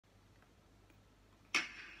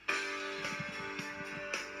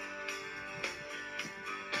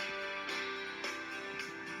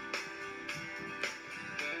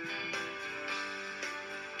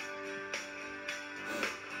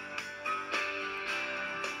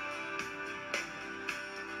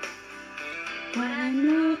What I'm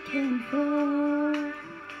looking for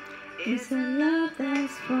is a love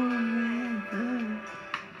that's forever.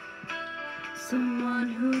 Someone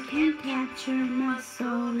who can capture my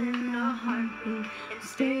soul in a heartbeat and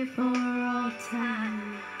stay for all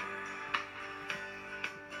time.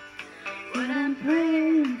 What I'm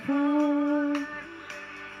praying for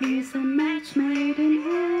is a match made in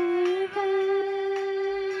heaven.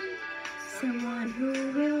 Someone who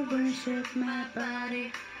will worship my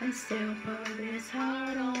body and still put his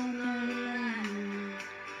heart on the line.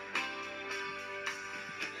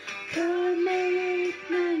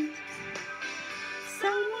 Commitment.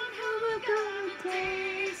 Someone who will go the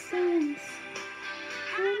distance.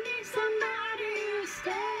 I need somebody who'll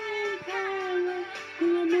stand power, who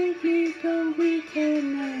will make me go weak in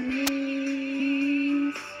my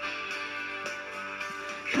knees.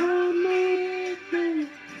 Commitment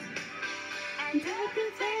and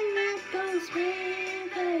everything that goes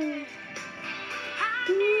with it. I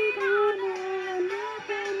need honor and love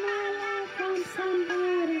in my life from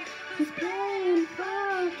somebody who's playing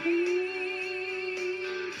for keeps.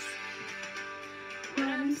 What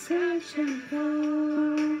I'm searching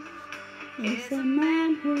for is a man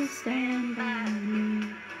who'll stand by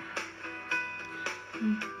me,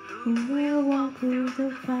 who will walk through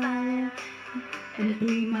the fire and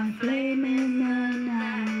be my flame in the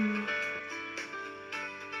night.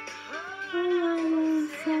 Oh, I won't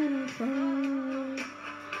settle for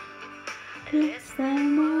less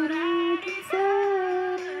than what I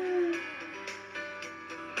deserve.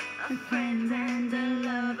 A friend and a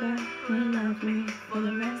lover who love me for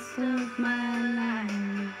the rest of my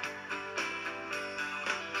life.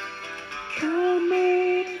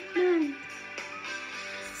 Commitment.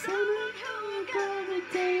 Someone who will go the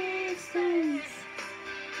distance.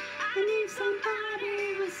 I need somebody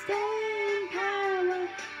with staying power,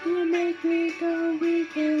 who will make me go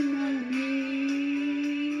weak in my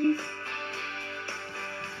knees.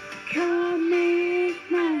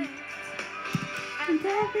 Commitment and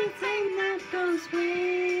everything that goes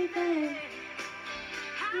with it.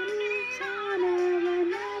 I need honor and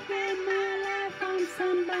love in my life from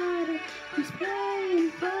somebody who's playing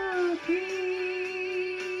for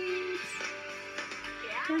keeps.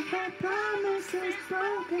 I've had promises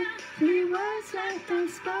broken, 3 words left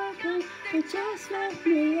unspoken, that just left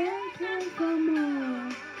me aching for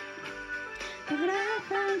more. But I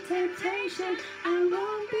found temptation, I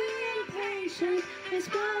won't be impatient. There's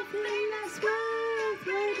one thing that's worth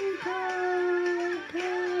waiting for.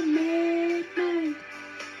 Commitment.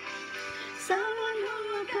 Someone who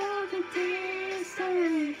will go the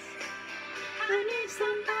distance. I need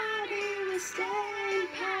somebody with staying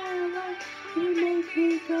power, who will make me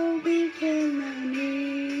go weak in my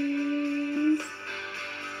knees.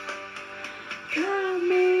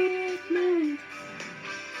 Commitment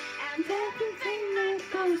and everything that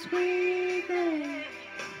goes with it.